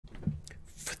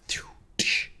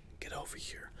Get over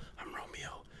here. I'm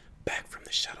Romeo, back from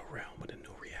the Shadow Realm with a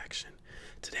new reaction.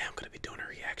 Today I'm going to be doing a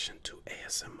reaction to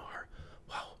ASMR.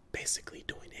 Well, basically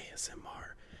doing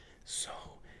ASMR. So,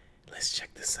 let's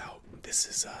check this out. This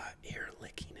is ear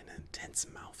licking and intense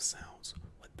mouth sounds.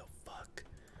 What the fuck?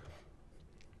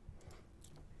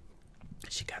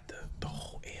 She got the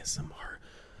whole ASMR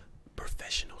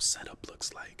professional setup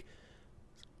looks like.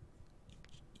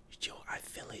 Yo, I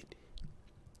feel it.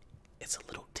 It's a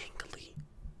little tingly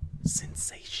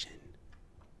sensation.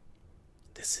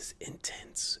 This is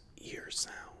intense ear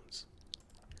sounds.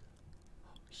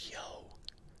 Yo.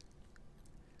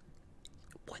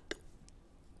 What the?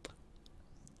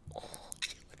 Oh,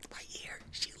 she licked my ear.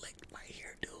 She licked my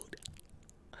ear, dude.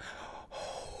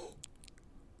 Oh,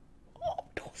 oh,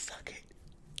 don't suck it.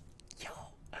 Yo.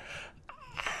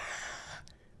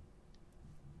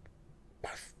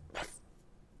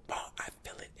 Bro, I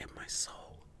feel it in my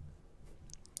soul.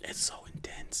 It's so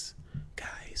intense,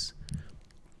 guys.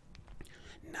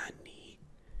 Nani.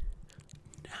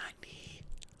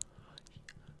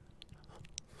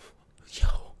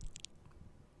 Yo.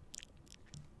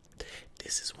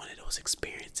 This is one of those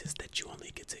experiences that you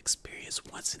only get to experience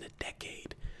once in a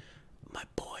decade. My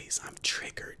boys, I'm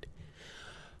triggered.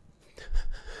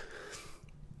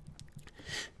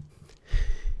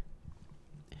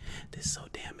 This is so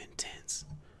damn intense.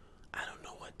 I don't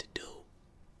know what to do.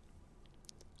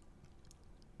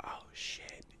 Oh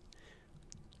shit.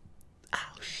 Oh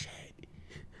shit.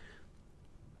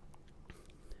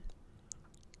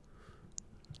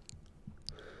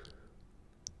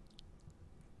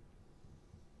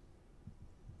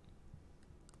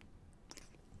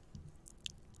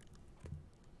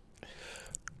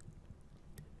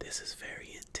 This is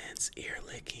very intense ear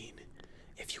licking.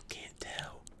 If you can't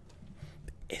tell,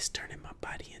 it's turning my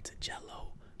body into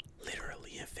jello,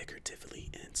 literally and figuratively,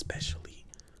 and especially.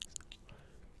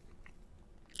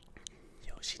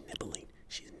 Yo, she's nibbling.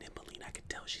 She's nibbling. I can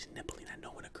tell she's nibbling. I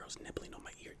know when a girl's nibbling on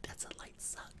my ear. That's a light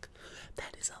suck.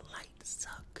 That is a light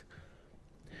suck.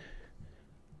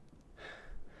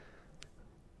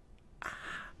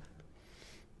 Ah.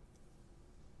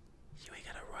 You ain't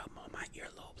gotta rub on my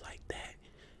earlobe like that.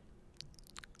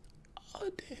 Oh,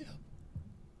 damn.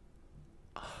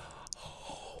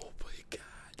 Oh, my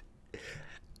God.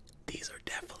 These are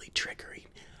definitely triggering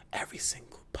every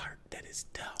single part that is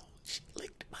down. She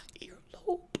licked my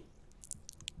earlobe.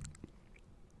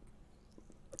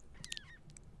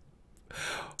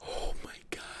 Oh, my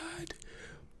God.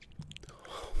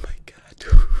 Oh, my God.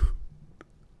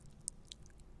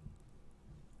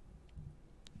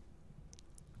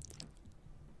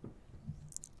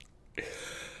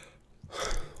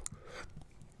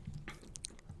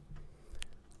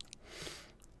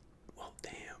 Well,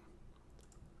 damn.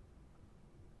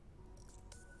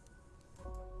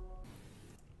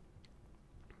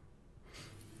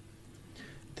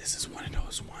 This is one of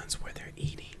those ones where they're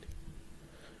eating.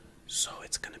 So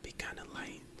it's gonna be kind of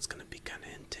light. It's gonna be kind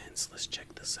of intense. Let's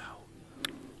check this out.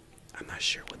 I'm not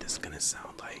sure what this is gonna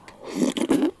sound like.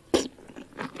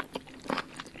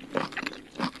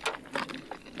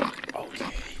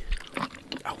 Okay.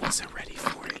 I wasn't ready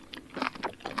for it.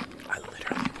 I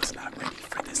literally was not ready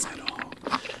for this at all.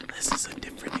 This is a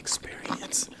different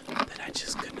experience that I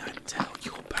just could not tell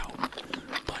you about.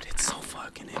 But it's so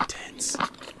fucking intense.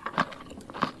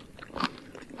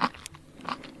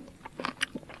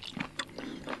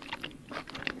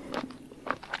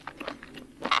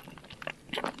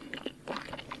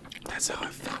 That's how I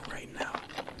feel right now.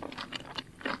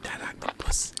 That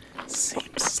octopus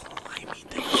seems slimy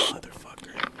than a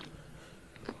motherfucker.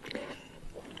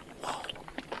 Whoa.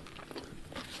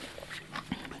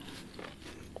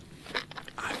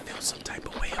 I feel some type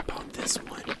of way about this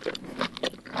one.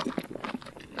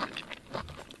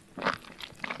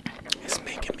 It's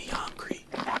making me hungry,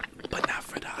 but not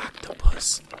for the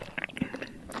octopus.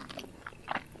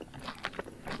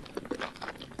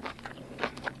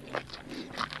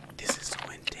 This is so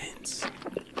intense.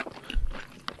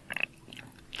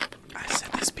 I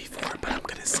said this before, but I'm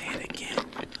gonna say it again.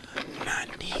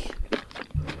 Nani.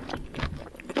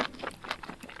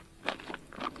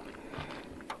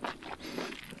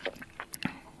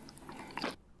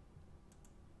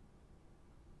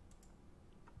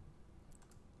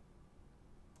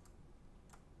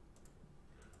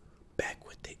 Back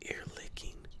with the ear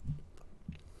licking.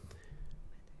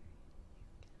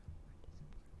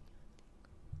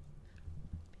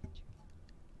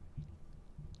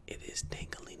 It is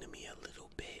tingling to me a little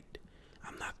bit.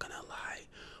 I'm not gonna lie.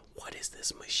 What is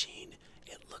this machine?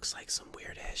 It looks like some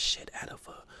weird ass shit out of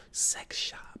a sex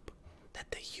shop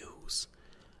that they use.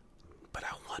 But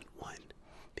I want one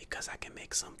because because I can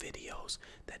make some videos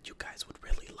that you guys would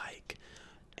really like,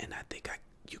 and I think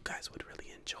you guys would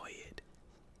really enjoy it.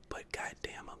 But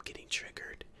goddamn, I'm getting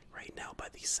triggered right now by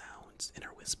these sounds and her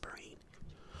whispering.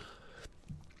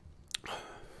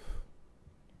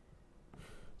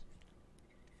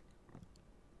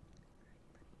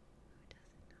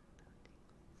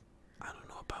 I don't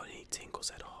know about any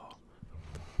tingles at all,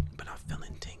 but I'm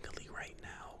feeling tingly right now.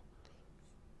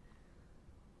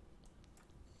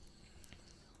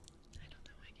 I don't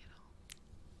know, I get all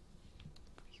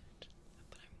weird,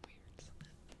 but I'm weird, so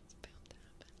that's bound to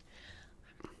happen.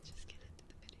 I'm gonna just get into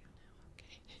the video now,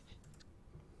 okay?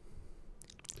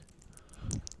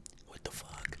 What the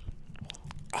fuck?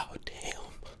 Oh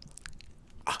damn.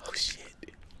 Oh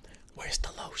shit. Where's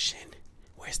the lotion?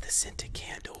 Where's the scented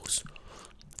candles?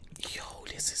 Yo,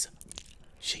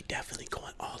 she definitely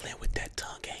going all in with that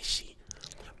tongue, ain't she?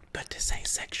 But this ain't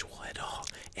sexual at all.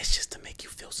 It's just to make you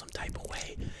feel some type of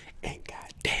way. And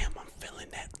goddamn, I'm feeling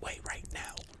that way right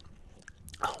now.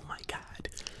 Oh my god.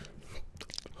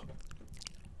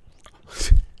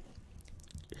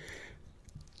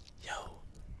 Yo,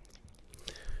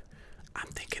 I'm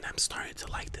thinking I'm starting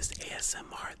to like this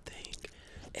ASMR thing.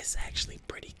 It's actually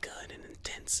pretty good and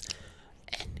intense.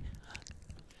 And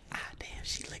damn,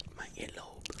 she licked my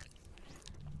earlobe.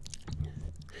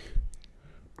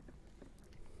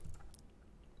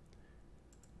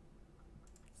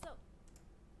 So,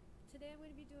 today I'm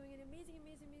going to be doing an amazing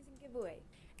giveaway.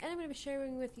 And I'm going to be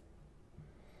sharing with you.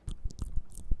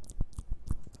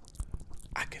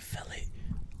 I can feel it.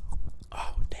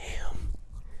 Oh, damn.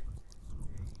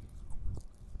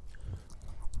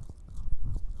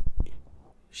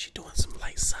 She doing some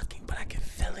light sucking, but I can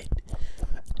feel it.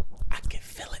 I can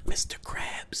feel it, Mr.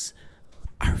 Krabs.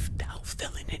 I'm now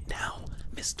feeling it now,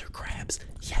 Mr. Krabs.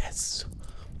 Yes,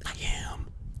 I am.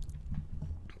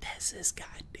 This is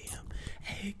goddamn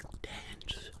egg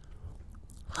dance.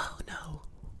 Oh no.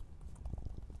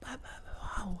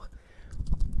 Wow.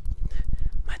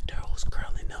 My toes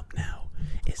curling up now.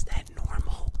 Is that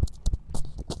normal?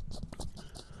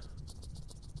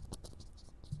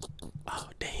 Oh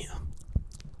damn.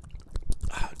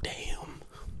 Oh damn.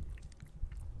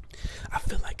 I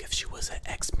feel like if she was an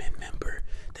X-Men member,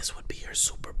 this would be her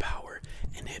superpower,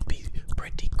 and it'd be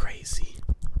pretty crazy.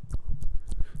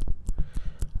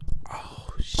 Oh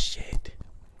shit.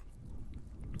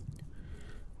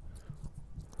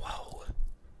 Whoa.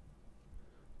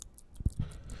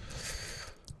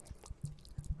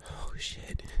 Oh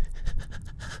shit.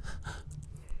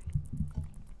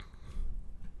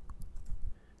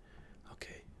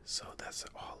 Okay, so that's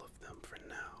all of them for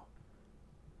now.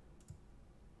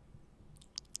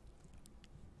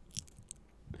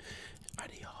 Are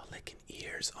they all licking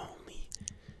ears only?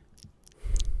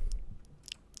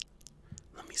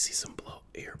 Let me see some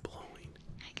ear blowing.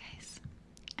 Hi guys,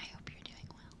 I hope you're doing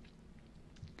well.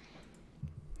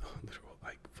 Oh, they're all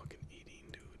like fucking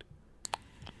eating, dude.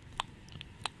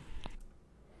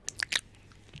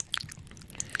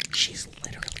 She's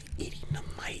literally eating the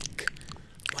mic.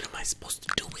 What am I supposed to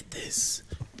do with this?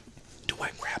 Do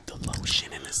I grab the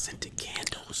lotion and the scented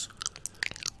candles?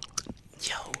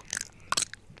 Yo.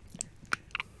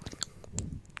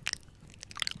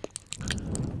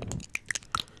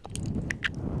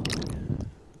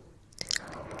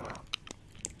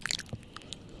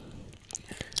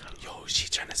 Yo, she's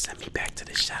trying to send me back to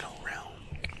the shadow realm.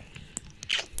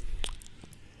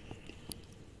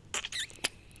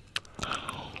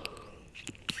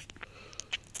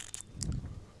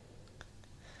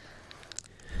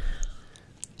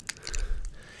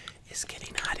 It's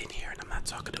getting hot in here, and I'm not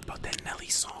talking about that Nelly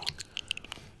song.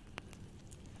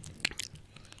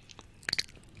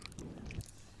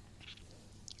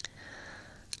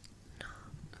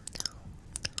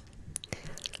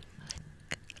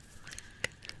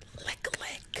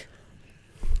 Lick.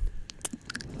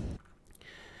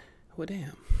 Well,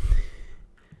 damn.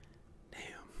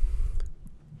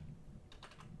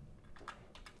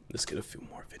 Let's get a few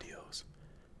more videos.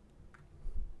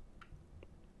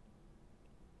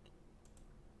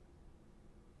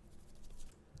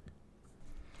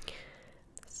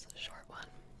 This is a short one.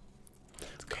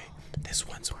 Okay, this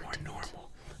one's more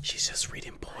normal. She's just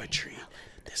reading poetry.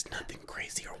 There's nothing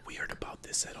crazy or weird about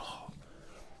this at all.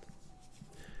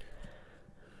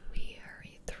 We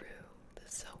hurry through the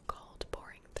so-called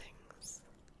boring things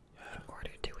in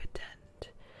order to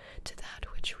attend to that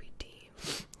which we deem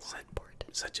more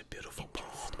important. Such a beautiful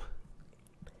poem.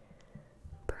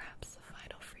 Perhaps the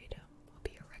final freedom will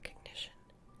be a recognition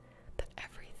that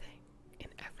everything in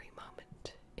every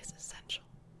moment is essential,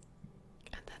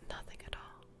 and that nothing at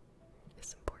all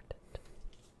is important.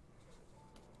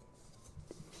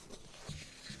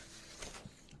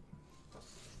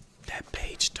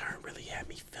 had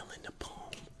me filling the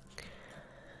poem.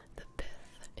 The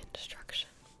Pith Instruction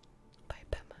by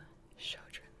Pema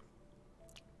Chodron.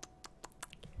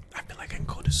 I feel like I can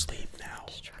go to sleep now.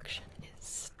 Instruction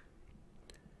is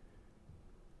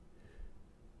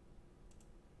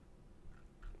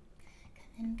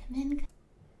Come in.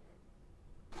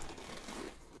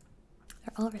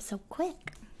 They're over so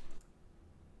quick.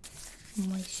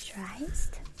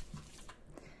 Moisturized.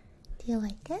 Do you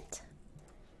like it?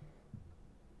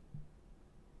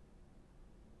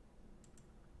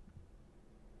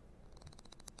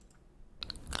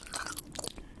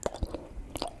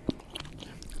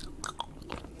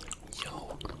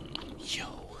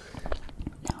 Yo.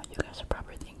 now you guys are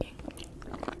probably thinking,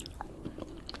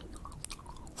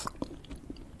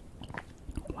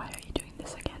 why are you doing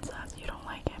this against us? You don't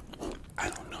like it. I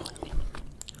don't know.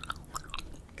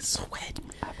 It's so wet.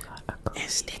 I've got a crazy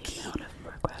sticky. amount of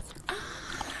requests.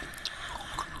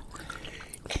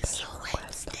 It's so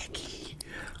wet, sticky.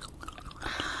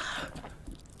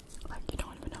 Like, you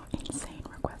don't even know, insane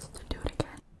requests to do it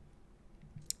again.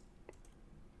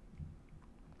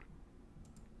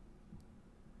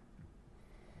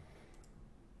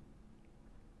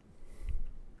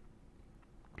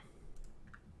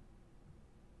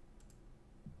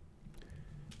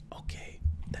 Okay,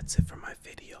 that's it for my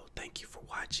video. Thank you for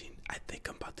watching. I think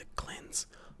I'm about to cleanse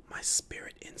my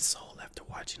spirit and soul after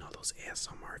watching all those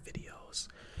ASMR videos.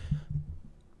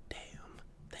 Damn.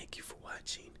 Thank you for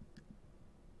watching.